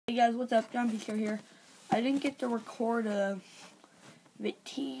Hey guys, what's up? John Beaster here. I didn't get to record a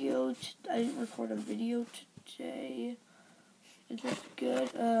video. I didn't record a video today. Is this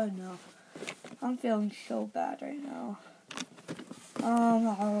good? No. I'm feeling so bad right now.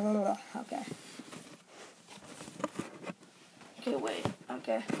 Okay. Okay, wait.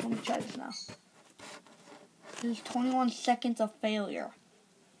 Okay, let me try this now. This is 21 seconds of failure.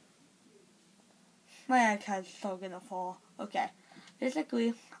 My iPad's so gonna fall. Okay.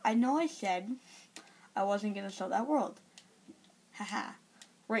 Basically, I know I said I wasn't gonna show that world. Haha.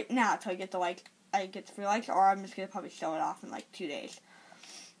 Right now, till I get the 3 likes, or I'm just gonna probably show it off in like 2 days.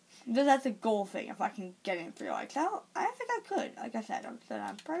 Because that's a goal thing. If I can get in 3 likes, I think I could. Like I said, I'm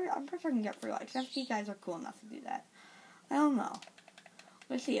pretty sure I can get 3 likes. I think you guys are cool enough to do that. I don't know.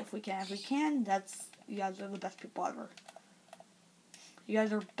 Let's see if we can. If we can, you guys are the best people ever. You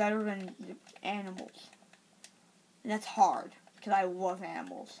guys are better than animals. And that's hard, because I love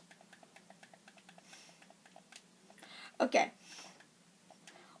animals. Okay.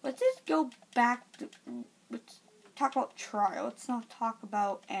 Let's just go back to, let's talk about Terraria. Let's not talk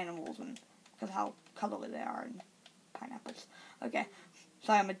about animals and because how cuddly they are and pineapples. Okay.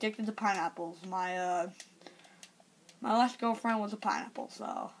 So I'm addicted to pineapples. My last girlfriend was a pineapple,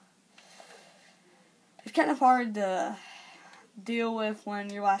 so it's kind of hard to deal with when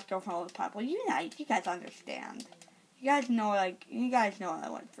your last girlfriend was a pineapple. You guys understand. You guys know what I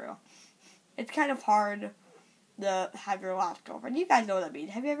went through. It's kind of hard to have your last girlfriend. You guys know what I mean.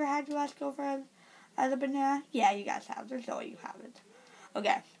 Have you ever had your last girlfriend as a banana? Yeah, you guys have. There's no way you haven't.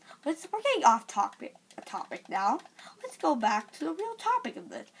 Okay, we're getting off topic now. Let's go back to the real topic of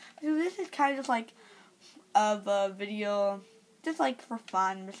this. So this is kind of like of a video, just like for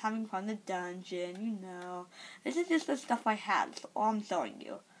fun, just having fun in the dungeon, you know. This is just the stuff I had, so all I'm showing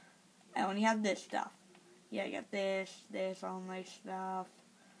you. And when you have this stuff. Yeah, you got this, all my stuff.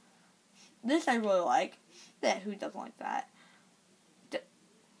 This I really like. Yeah, who doesn't like that?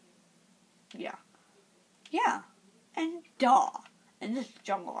 Yeah. Yeah. And And this is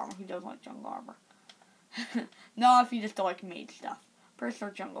jungle armor. Who doesn't like jungle armor? No, if you just don't like mage stuff. Pretty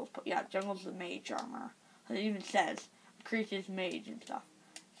sure jungle's the mage armor. It even says increases mage and stuff.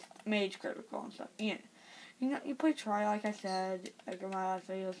 Mage critical and stuff. You know, you play Terraria like I said, like in my last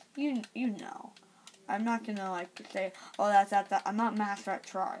videos. You know. I'm not gonna say, oh that's that. I'm not master at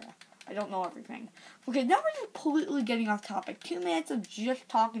Terraria. I don't know everything. Okay, now we're just completely getting off topic. 2 minutes of just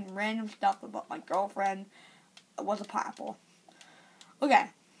talking random stuff about my girlfriend was a pineapple. Okay.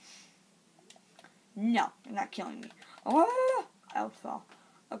 No, you're not killing me. Oh, I almost fell.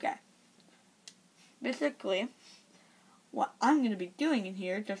 Okay. Basically, what I'm going to be doing in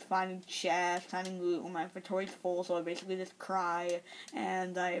here, just finding chests, finding loot when my inventory's full, so I basically just cry,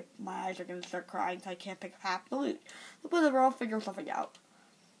 and my eyes are going to start crying so I can't pick up half the loot. Whatever, I'll figure something out.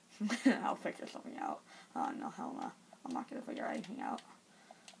 I'll figure something out. Oh, no, hell no. I'm not going to figure anything out.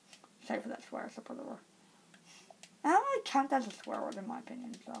 Sorry for that swear, so whatever. I don't really count that as a swear word in my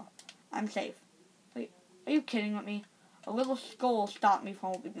opinion, so I'm safe. Wait, are you kidding with me? A little skull stopped me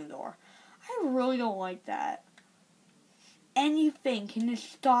from opening the door. I really don't like that. Anything can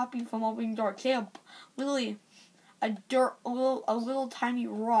just stop you from opening the door. Say literally a little tiny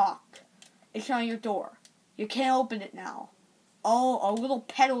rock is on your door. You can't open it now. Oh, a little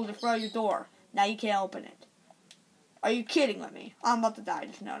pedal in front of your door. Now you can't open it. Are you kidding with me? I'm about to die, I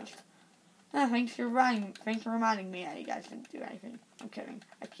just noticed. Thanks for reminding me that you guys didn't do anything. I'm kidding.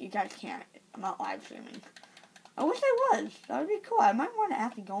 You guys can't. I'm not live streaming. I wish I was. That would be cool. I might want to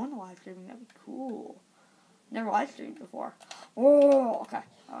actually go into live streaming. That'd be cool. Never live streamed before. Oh, okay.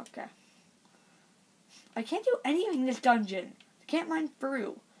 Okay. I can't do anything in this dungeon. I can't mine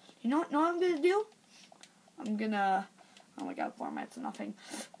through. You know what I'm going to do? I'm going to... Oh my god, 4 minutes of nothing.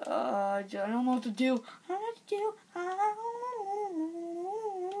 I don't know what to do. I don't know what to do.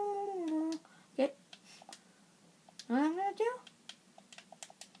 Okay. What am I going to do?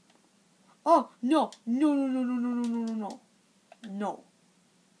 Oh, no. No. No.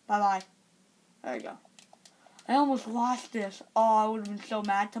 Bye-bye. There you go. I almost lost this. Oh, I would have been so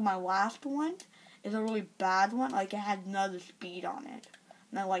mad to my last one. It's a really bad one. Like, it had another speed on it.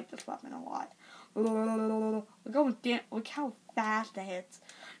 And I like this weapon a lot. Look how fast it hits.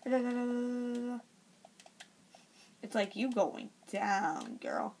 It's like you going down,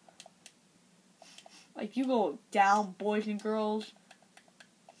 girl. Like you go down, boys and girls.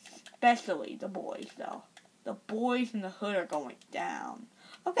 Especially the boys, though. The boys in the hood are going down.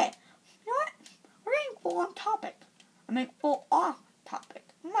 Okay, you know what? We're getting full on topic. I mean, full off topic.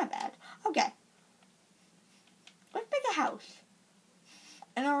 My bad. Okay. Let's make a house.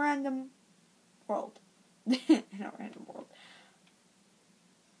 In a random world. In a random world.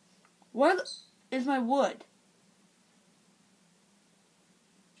 Where is my wood?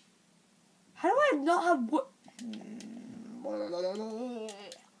 How do I not have wood?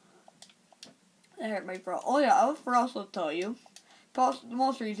 That hurt my throat. Oh yeah, I would also tell you. The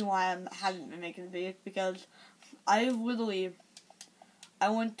most reason why I haven't been making videos is because I went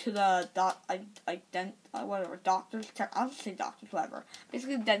to the doctors check. I'll just say doctors, whatever.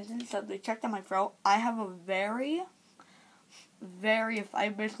 Basically, the dentist said they checked on my throat. I have a very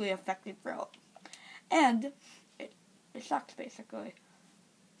basically affected throat, and it sucks basically.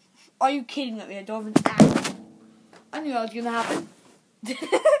 Are you kidding me? I don't even act. I knew that was gonna happen.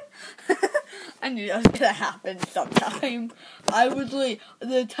 I knew that was gonna happen sometime. I was like,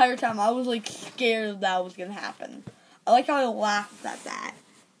 the entire time I was like scared that was gonna happen. I like how I laughed at that.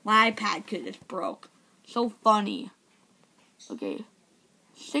 My iPad could just broke. So funny. Okay.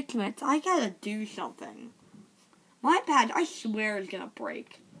 6 minutes. I gotta do something. My iPad, I swear, is gonna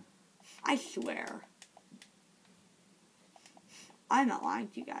break. I swear. I'm not lying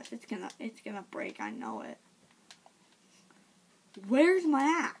to you guys. It's gonna break. I know it. Where's my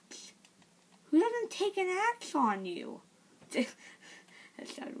axe? Who doesn't take an axe on you? That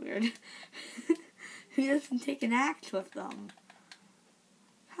sounded weird. Who doesn't take an axe with them?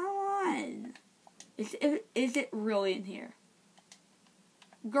 Come on. Is it really in here?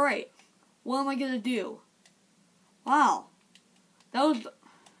 Great. What am I gonna do? Wow. That was...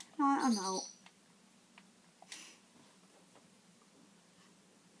 No, I'm out.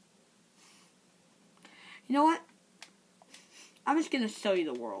 You know what? I'm just gonna show you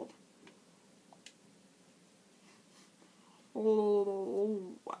the world.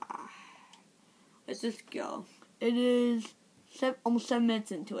 Oh, wow. Let's just go. It is almost 7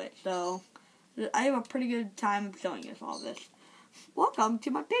 minutes into it, so I have a pretty good time of showing you all this. Welcome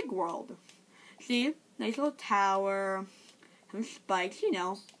to my big world. See, nice little tower, some spikes, you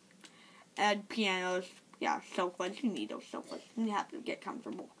know, and pianos. Yeah, sofas. You need those sofas. You have to get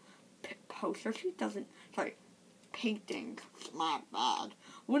comfortable. Posters. Who doesn't? Sorry. Painting. My bad.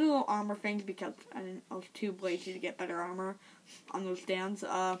 Wooden little armor things because I was too lazy to get better armor on those stands.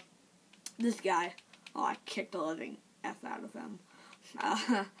 This guy. Oh, I kicked the living F out of him.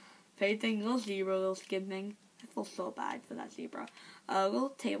 Painting, little zebra, little skin thing. I feel so bad for that zebra. Little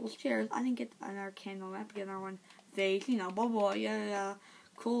tables, chairs. I didn't get another candle. I have to get another one. Vase, you know, blah, blah, blah, yeah.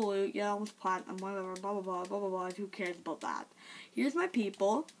 Cool loot, yeah, almost platinum, whatever, blah, blah, blah, blah, blah, blah. Who cares about that? Here's my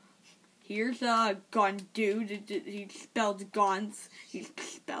people. Here's a gun dude. He spells guns. He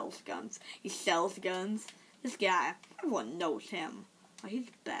spells guns. He sells guns. This guy, everyone knows him. Oh, he's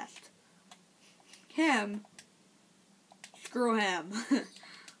the best. Him. Screw him.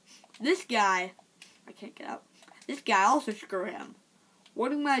 This guy, I can't get out. This guy, also screw him.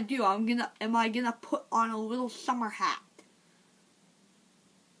 What am I gonna do? Am I gonna put on a little summer hat?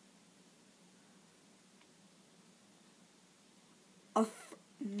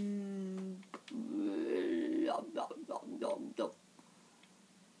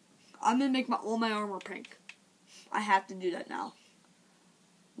 I'm gonna make all my armor pink. I have to do that now.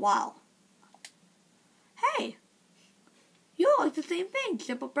 Wow. Hey! You look like the same thing,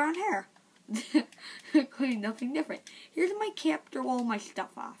 except with brown hair. Nothing different. Here's my camp to roll my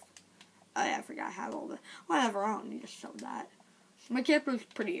stuff off. Oh yeah, I forgot I have all the... Whatever, I don't need to show that. My camper was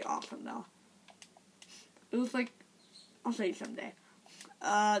pretty awesome, though. It was like... I'll show you someday.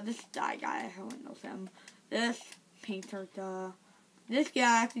 This guy, everyone knows him. This painter, this guy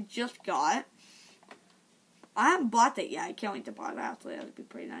I actually just got. I haven't bought that yet. I can't wait to buy that. Actually, that would be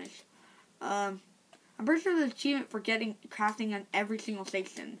pretty nice. I'm pretty sure there's an achievement for crafting on every single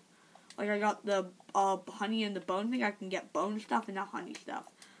station. Like I got the honey and the bone thing. I can get bone stuff and not honey stuff.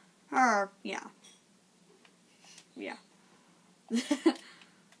 Yeah. Yeah.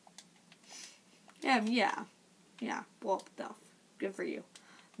 Yeah. Wolf stuff. Good for you.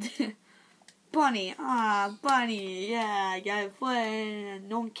 Bunny. Bunny. Yeah, I got it.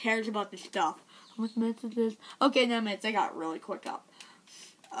 No one cares about this stuff. How much minutes is this? Okay, 9 minutes. I got really quick up.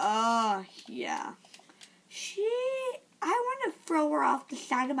 Yeah. I want to throw her off the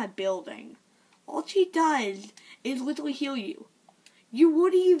side of my building. All she does is literally heal you. You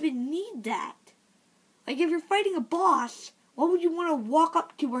wouldn't even need that. Like, if you're fighting a boss, why would you want to walk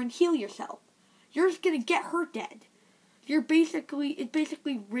up to her and heal yourself? You're just gonna get her dead. It's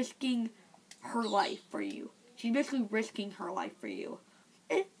basically risking her life for you. She's basically risking her life for you.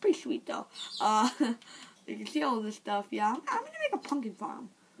 It's pretty sweet, though. You can see all this stuff, yeah. I'm gonna make a pumpkin farm.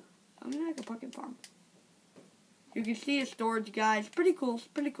 You can see a storage, guys. Pretty cool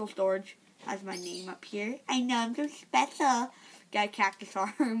storage. Has my name up here. I know, I'm so special. Got a cactus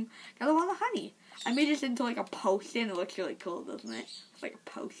farm. Got a lot of honey. I made this into like a potion. It looks really cool, doesn't it? It's like a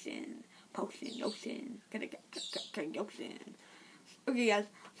potion. Potion. Okay, guys.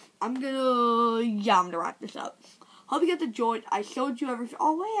 I'm gonna wrap this up. Hope you get the joy. I showed you everything.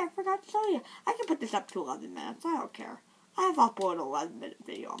 Oh, wait, I forgot to tell you. I can put this up to 11 minutes. I don't care. I have uploaded an 11-minute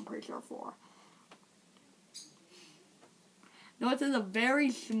video, I'm pretty sure, for. No, this is a very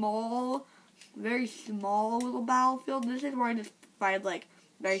small little battlefield. This is where I just fight, like,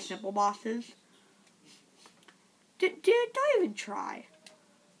 very simple bosses. Dude, don't even try.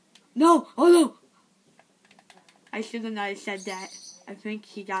 No! Oh, no! I should have not said that. I think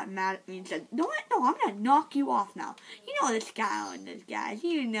he got mad at me and said, no, I'm gonna knock you off now. You know this guy and this guy.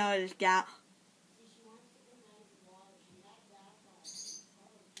 You know this guy.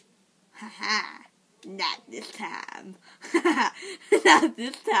 Haha. Not this time. Not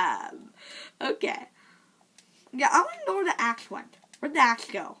this time. Okay. Yeah, I want to know where the axe went. Where'd the axe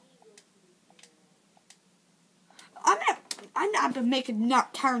go? I'm gonna have to make a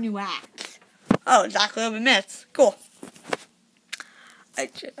new axe. Oh, exactly 11 minutes. Cool.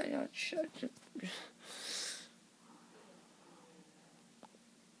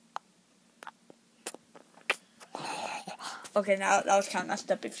 Okay, now that was kind of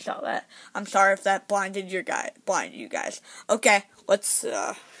messed up if you saw that. I'm sorry if that blinded you guys. Okay, let's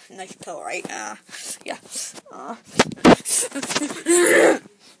nice pill, right? Yeah.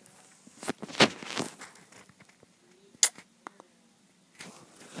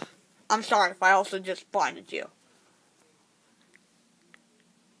 I'm sorry if I also just blinded you.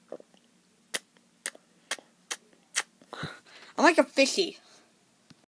 I'm like a fishy.